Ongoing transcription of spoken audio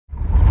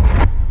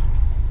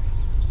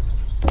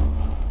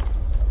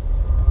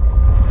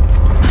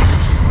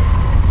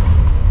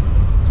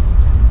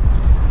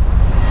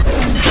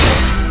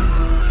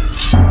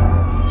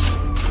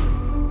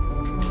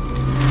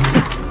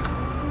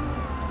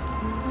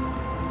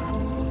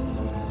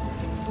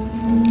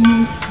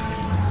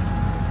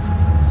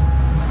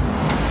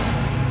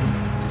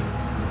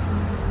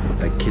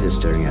is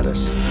staring at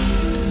us.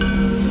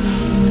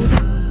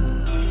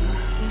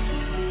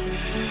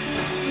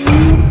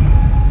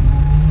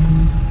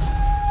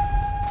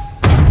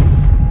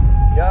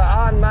 You're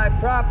on my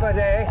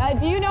property.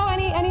 Do you know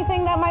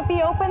anything that might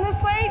be open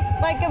this late?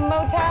 Like a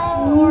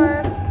motel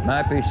or...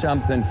 Might be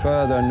something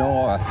further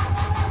north.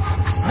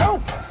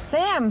 Nope!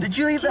 Sam! Did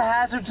you leave the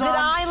hazards on? Did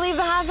I leave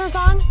the hazards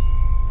on?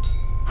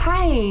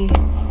 Hi.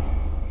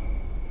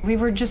 We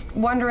were just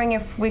wondering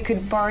if we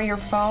could borrow your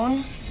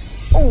phone.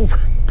 Oh,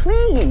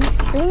 please,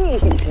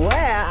 please.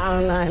 Where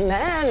are my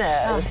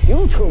manners?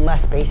 You two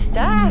must be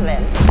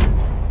starving.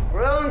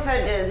 Room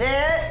for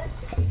dessert?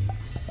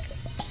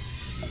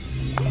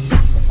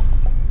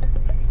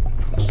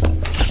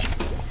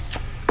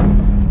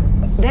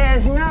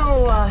 There's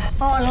no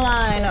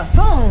online or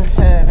phone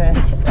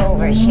service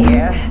over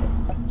here.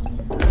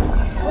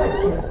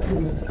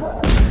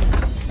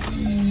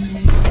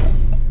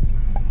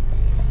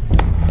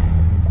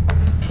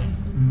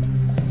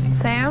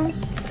 Sam?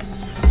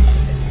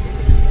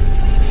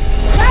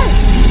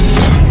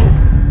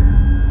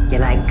 You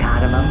like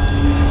cardamom?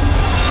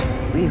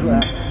 We were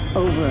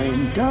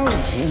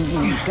overindulging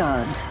in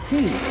God's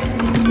feet.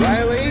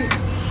 Riley?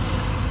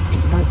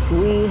 But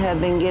we have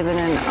been given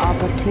an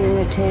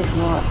opportunity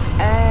for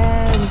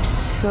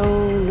absolution.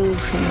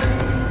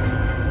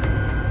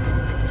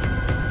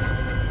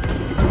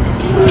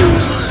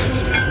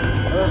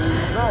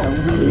 So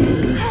we may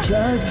be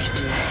judged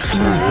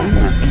in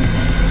His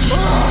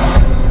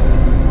image.